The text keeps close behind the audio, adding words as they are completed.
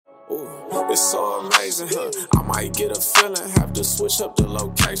Ooh, it's so amazing, huh? I might get a feeling, have to switch up the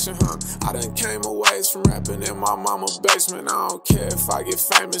location, huh? I done came a ways from rapping in my mama's basement. I don't care if I get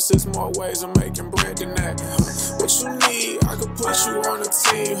famous, there's more ways of making bread than that, huh? What you need, I could put you on a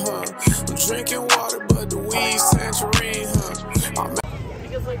team, huh? I'm drinking water, but the weed's tangerine, huh?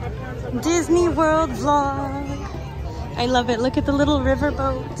 Disney World vlog. I love it. Look at the little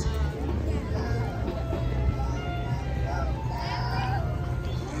riverboat.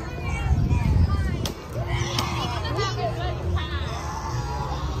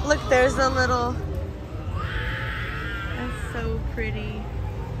 Look, there's a little... That's so pretty.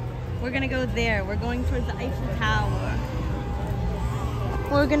 We're gonna go there. We're going towards the Eiffel Tower.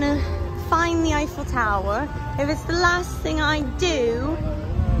 We're gonna find the Eiffel Tower. If it's the last thing I do,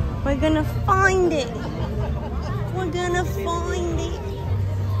 we're gonna find it. We're gonna find it.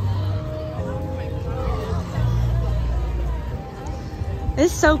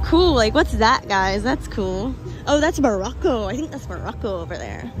 It's so cool. Like, what's that, guys? That's cool. Oh, that's Morocco. I think that's Morocco over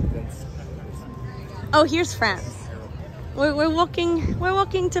there. Oh, here's France. We're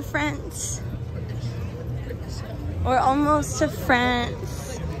walking to France. We're almost to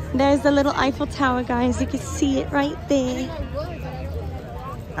France. There's the little Eiffel Tower, guys. You can see it right there.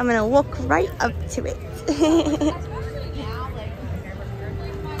 I'm gonna walk right up to it.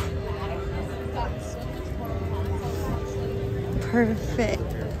 Perfect.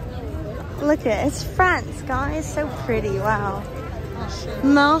 Look at it. It's France, guys. So pretty. Wow.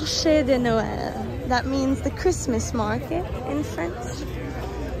 Marché de Noël. That means the Christmas market in French.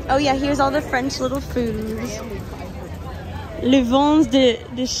 Oh yeah, here's all the French little foods. Les vins de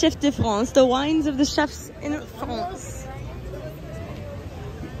chefs de France. The wines of the chefs in France.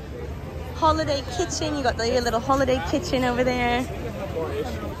 Holiday kitchen. You got your little holiday kitchen over there.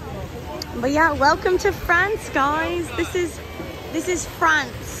 But yeah, welcome to France, guys. This is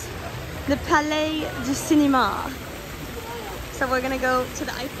France. The Palais du Cinéma. So we're gonna go to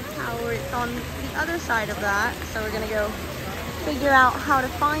the Eiffel Tower. It's on the other side of that. So we're gonna go figure out how to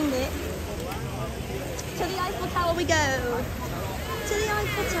find it. To the Eiffel Tower we go. To the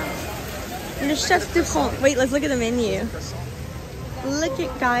Eiffel Tower. Le Chef de France. Wait, let's look at the menu. Look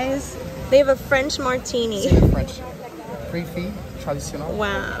at, guys. They have a French martini. French. Prix traditionnel.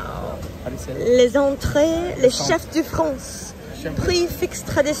 Wow. Les entrées, le Chef de France. Prix fixe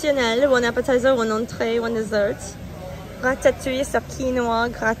traditionnel, one appetizer, one entrée, one dessert. Ratatouille sur quinoa,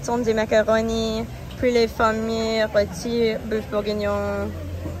 gratin de macaroni, poulet fermier, rôti, bœuf bourguignon.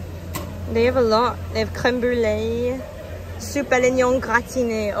 They have a lot. They have crème brûlée, soupe à l'oignon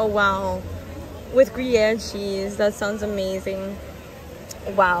gratiné. Oh wow. With Gruyere cheese. That sounds amazing.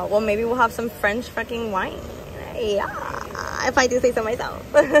 Wow. Well, maybe we'll have some French fucking wine. Yeah. If I do say so myself.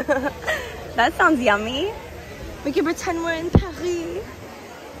 That sounds yummy. We can pretend we're in Paris.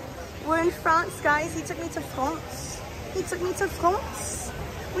 We're in France, guys. He took me to France. He took me to France.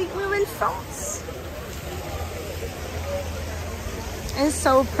 We're in France. It's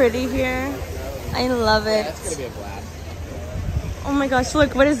so pretty here. I love it. That's gonna be a blast. Oh my gosh,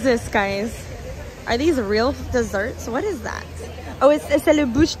 look, what is this, guys? Are these real desserts? What is that? Oh, it's le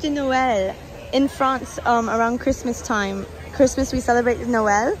bûche de Noël. In France, around Christmas time. Christmas, we celebrate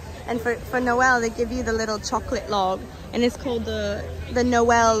Noël. And for Noël, they give you the little chocolate log. And it's called the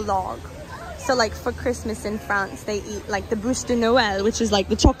Noël log. So like for Christmas in France, they eat like the bûche de Noël, which is like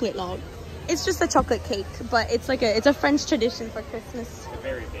the chocolate log. It's just a chocolate cake, but it's like it's a French tradition for Christmas.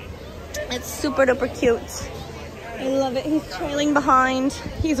 Very big. It's super duper cute. I love it. He's trailing behind.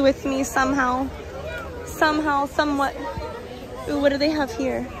 He's with me somehow. Somehow, somewhat. Ooh, what do they have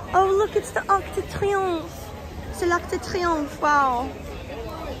here? Oh, look, it's the Arc de Triomphe. C'est l'Arc de Triomphe. Wow.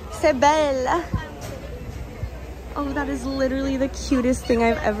 C'est belle. Oh, that is literally the cutest thing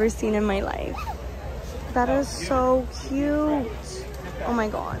I've ever seen in my life. That is so cute. Oh my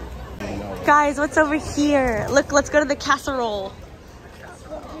god. Guys, what's over here? Look, let's go to the casserole.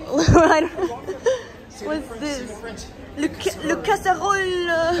 What's this? Le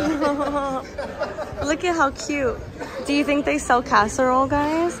casserole. Look at how cute. Do you think they sell casserole,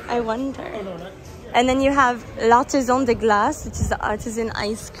 guys? I wonder. And then you have l'artisan de glace, which is the artisan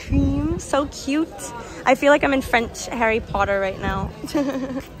ice cream. So cute. I feel like I'm in French Harry Potter right now.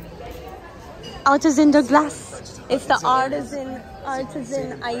 Artisan de glace. It's the artisan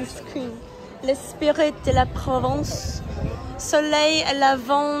ice cream. Le spirit de la Provence. Soleil et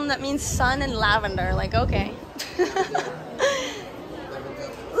lavande, that means sun and lavender. Like, okay.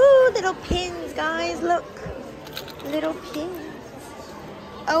 Ooh, little pins, guys, look. Little pins.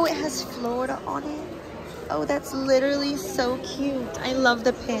 Oh, it has Florida on it. Oh, that's literally so cute. I love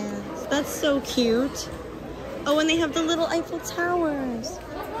the pins. That's so cute. Oh, and they have the little Eiffel Towers.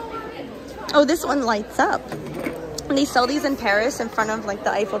 Oh, this one lights up. They sell these in Paris in front of like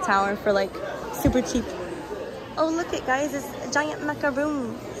the Eiffel Tower for like super cheap. Oh, look it, guys, it's giant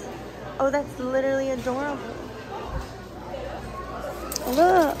macaroons. Oh, that's literally adorable.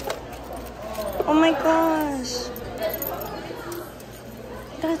 Look. Oh my gosh.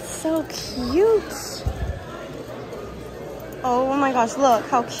 That's so cute. Oh my gosh, look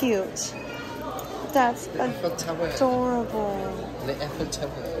how cute. That's adorable. The Eiffel Tower.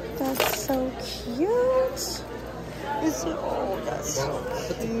 That's so cute. Oh, that's so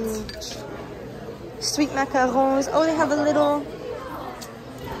cute. Sweet macarons. Oh, they have a little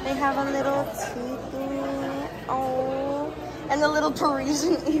teepee. Oh, and the little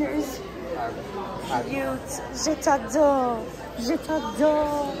Parisian ears. Cute. Je t'adore. Je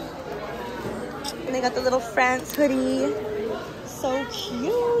t'adore. And they got the little France hoodie. So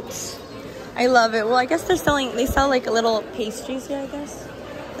cute. I love it. Well, I guess they sell like little pastries here, I guess.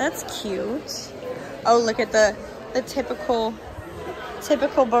 That's cute. Oh, look at the typical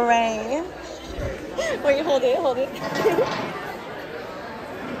beret. Wait, hold it.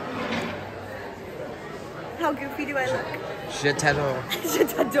 How goofy do I look? Je t'adore. Je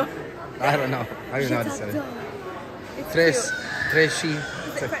t'adore. I don't know. I don't know how to say it. It's Très chic.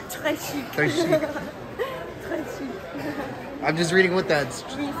 Très chic. Très chic. I'm just reading what that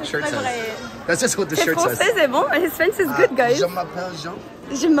shirt says. That's just what the shirt says. C'est bon. His French is good, guys. Je m'appelle Jean.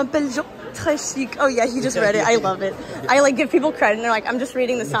 Je m'appelle Jean. Très chic. Oh yeah, he just read it. I love it. I like give people credit and they're like, I'm just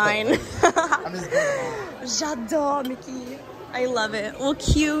reading the sign. I'm just going. J'adore, Mickey. I love it. Well,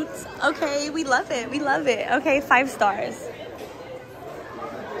 cute. Okay, we love it. We love it. Okay, 5 stars.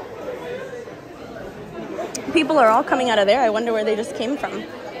 People are all coming out of there. I wonder where they just came from.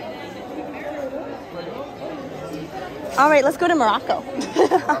 All right, let's go to Morocco.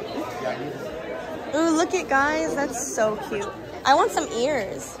 Ooh, look it, guys. That's so cute. I want some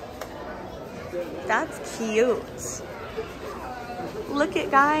ears. That's cute. Look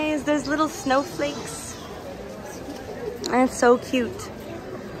it, guys. There's little snowflakes. That's so cute.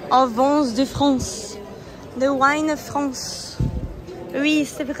 Au vins de France. The wine of France. Oui,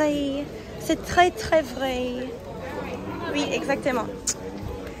 c'est vrai. C'est très, très vrai. Oui, exactement.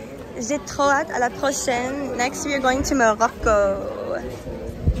 J'ai trop hâte à la prochaine. Next, we are going to Morocco.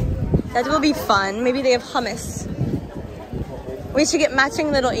 That will be fun. Maybe they have hummus. We should get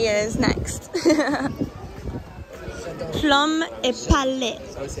matching little ears next. Plum et palais.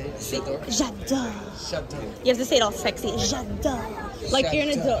 J'adore. You have to say it all sexy. J'adore. Like you're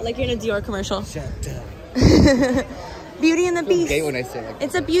in a Dior commercial. Beauty and the Beast. Okay, when I say like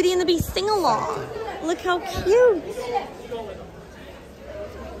it's a Beauty and the Beast sing-along. Look how cute.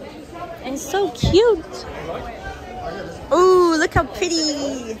 And so cute. Ooh, look how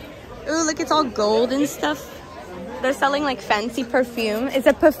pretty. Ooh, look, it's all gold and stuff. They're selling like fancy perfume. It's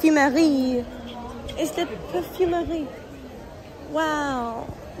a perfumerie. It's the perfumerie. Wow,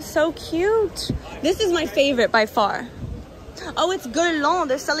 so cute. This is my favorite by far. Oh, it's Guerlain.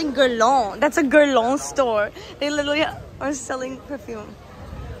 They're selling Guerlain. That's a Guerlain store. They literally are selling perfume.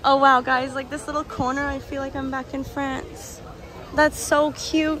 Oh wow, guys, like this little corner, I feel like I'm back in France. That's so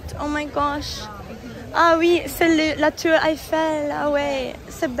cute. Oh my gosh. Ah oui, c'est la Tour Eiffel. Ah ouais,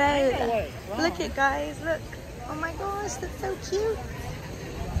 c'est belle. Look it, guys. Look. Oh my gosh, that's so cute.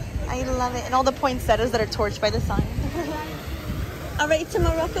 I love it. And all the poinsettias that are torched by the sun. All right, to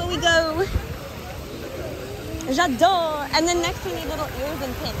Morocco we go. J'adore. And then next we need little ears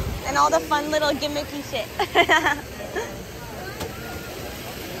and pins. And all the fun little gimmicky shit.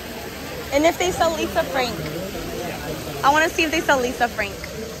 And if they sell Lisa Frank. I want to see if they sell Lisa Frank.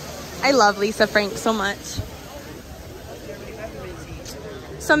 I love Lisa Frank so much.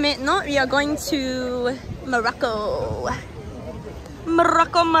 So maintenant, we are going to Morocco.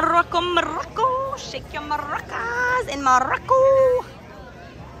 Morocco, Morocco, Morocco. Shake your maracas in Morocco.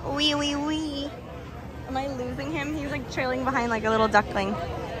 Oui, oui, oui. Am I losing him? He's like trailing behind like a little duckling.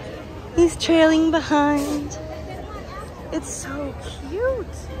 He's trailing behind. It's so cute.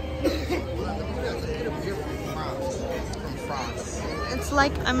 It's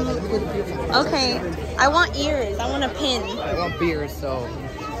like I'm... Okay, I want ears. I want a pin. I want beer, so...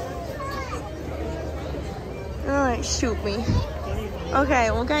 Oh, shoot me.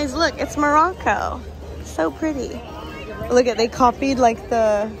 Okay, well guys, look, it's Morocco. So pretty. Look at, they copied like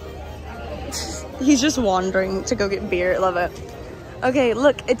the... He's just wandering to go get beer. Love it. Okay,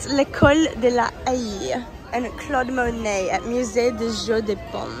 look, it's l'École de la Haie and Claude Monet at Musée de Jeux de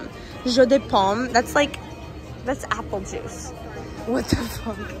Pommes. Jeux de Pommes, that's like... That's apple juice. What the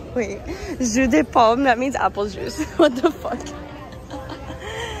fuck? Wait. Jus de pomme, that means apple juice. What the fuck?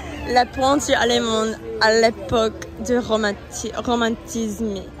 La pointure allemande à l'époque du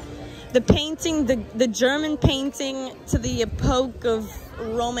romantisme. The painting, the German painting to the epoch of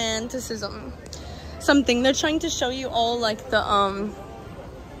romanticism. Something. They're trying to show you all like the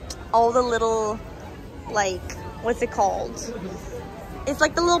little, like, what's it called? It's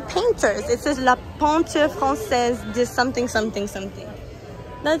like the little painters. It says La Peinture Française de something, something, something.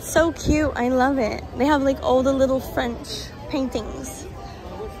 That's so cute. I love it. They have like all the little French paintings.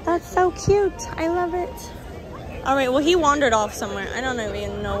 That's so cute. I love it. All right, well, he wandered off somewhere. I don't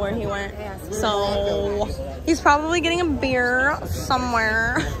even know where he went. So he's probably getting a beer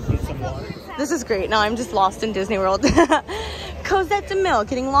somewhere. This is great. Now I'm just lost in Disney World. Cosette DeMille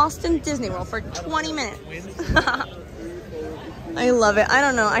getting lost in Disney World for 20 minutes. I love it. I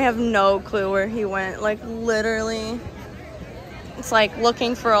don't know. I have no clue where he went. Like, literally, it's like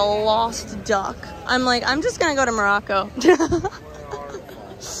looking for a lost duck. I'm like, I'm just going to go to Morocco.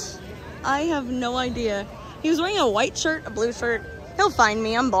 I have no idea. He was wearing a white shirt, a blue shirt. He'll find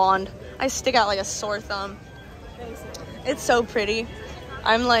me. I'm blonde. I stick out like a sore thumb. It's so pretty.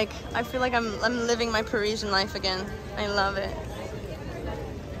 I'm like, I feel like I'm living my Parisian life again. I love it.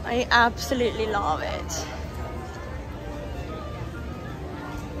 I absolutely love it.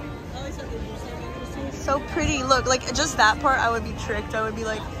 So pretty. Look, like, just that part, I would be tricked. I would be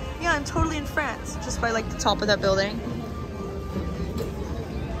like, yeah, I'm totally in France, just by like the top of that building.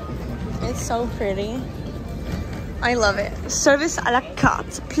 It's so pretty. I love it. Service à la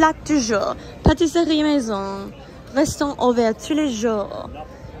carte, plat du jour, pâtisserie maison, restaurant ouvert tous les jours.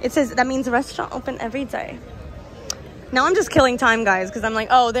 It says that means restaurant open every day. Now I'm just killing time, guys, because I'm like,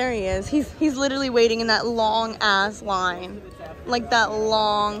 oh, there he is. He's literally waiting in that long ass line, like that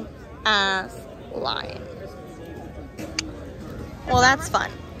long ass line. Well, that's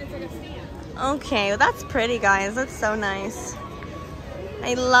fun. Okay, well, that's pretty, guys. That's so nice.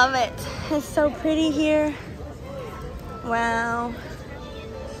 I love it. It's so pretty here. Wow.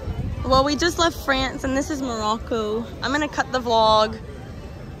 Well, we just left France and this is Morocco. I'm gonna cut the vlog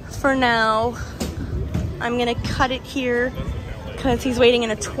for now. I'm gonna cut it here because he's waiting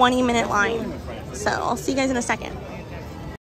in a 20-minute line. So I'll see you guys in a second.